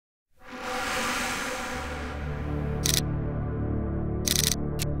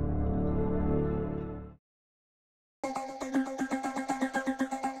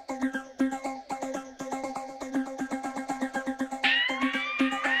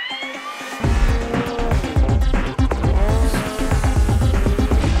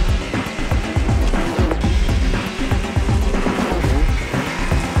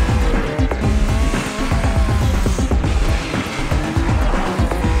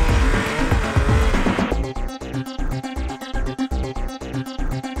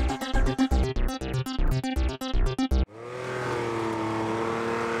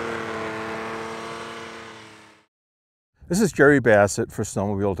This is Jerry Bassett for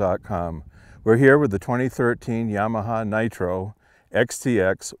Snowmobile.com. We're here with the 2013 Yamaha Nytro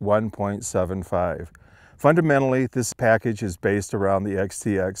XTX 1.75. Fundamentally, this package is based around the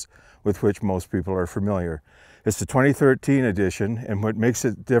XTX with which most people are familiar. It's the 2013 edition, and what makes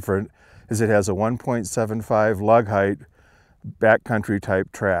it different is it has a 1.75 lug height backcountry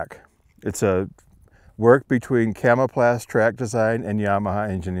type track. It's a work between Camoplast track design and Yamaha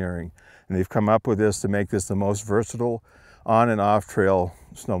engineering. And they've come up with this to make this the most versatile on and off trail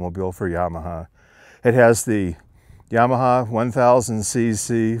snowmobile for Yamaha. It has the Yamaha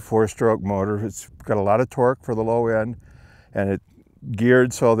 1000cc 4-stroke motor. It's got a lot of torque for the low end, and it's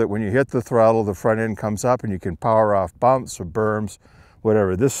geared so that when you hit the throttle, the front end comes up and you can power off bumps or berms,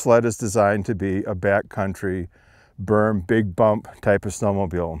 whatever. This sled is designed to be a backcountry berm, big bump type of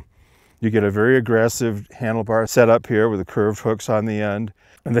snowmobile. You get a very aggressive handlebar setup here with the curved hooks on the end.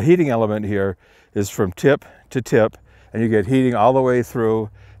 And the heating element here is from tip to tip, and you get heating all the way through,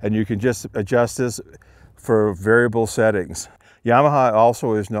 and you can just adjust this for variable settings. Yamaha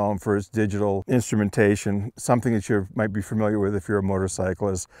also is known for its digital instrumentation, something that you might be familiar with if you're a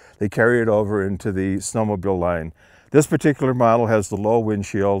motorcyclist. They carry it over into the snowmobile line. This particular model has the low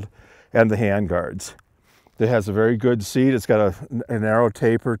windshield and the hand guards. It has a very good seat. It's got a narrow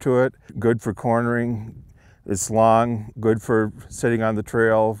taper to it, good for cornering. It's long, good for sitting on the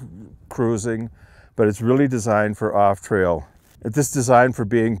trail, cruising, but it's really designed for off-trail. It's designed for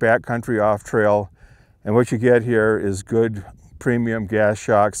being backcountry off-trail, and what you get here is good premium gas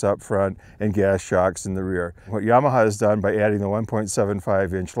shocks up front and gas shocks in the rear. What Yamaha has done by adding the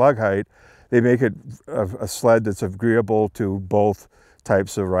 1.75-inch lug height, they make it a sled that's agreeable to both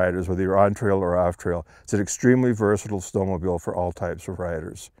types of riders, whether you're on trail or off trail. It's an extremely versatile snowmobile for all types of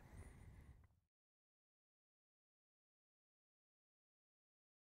riders.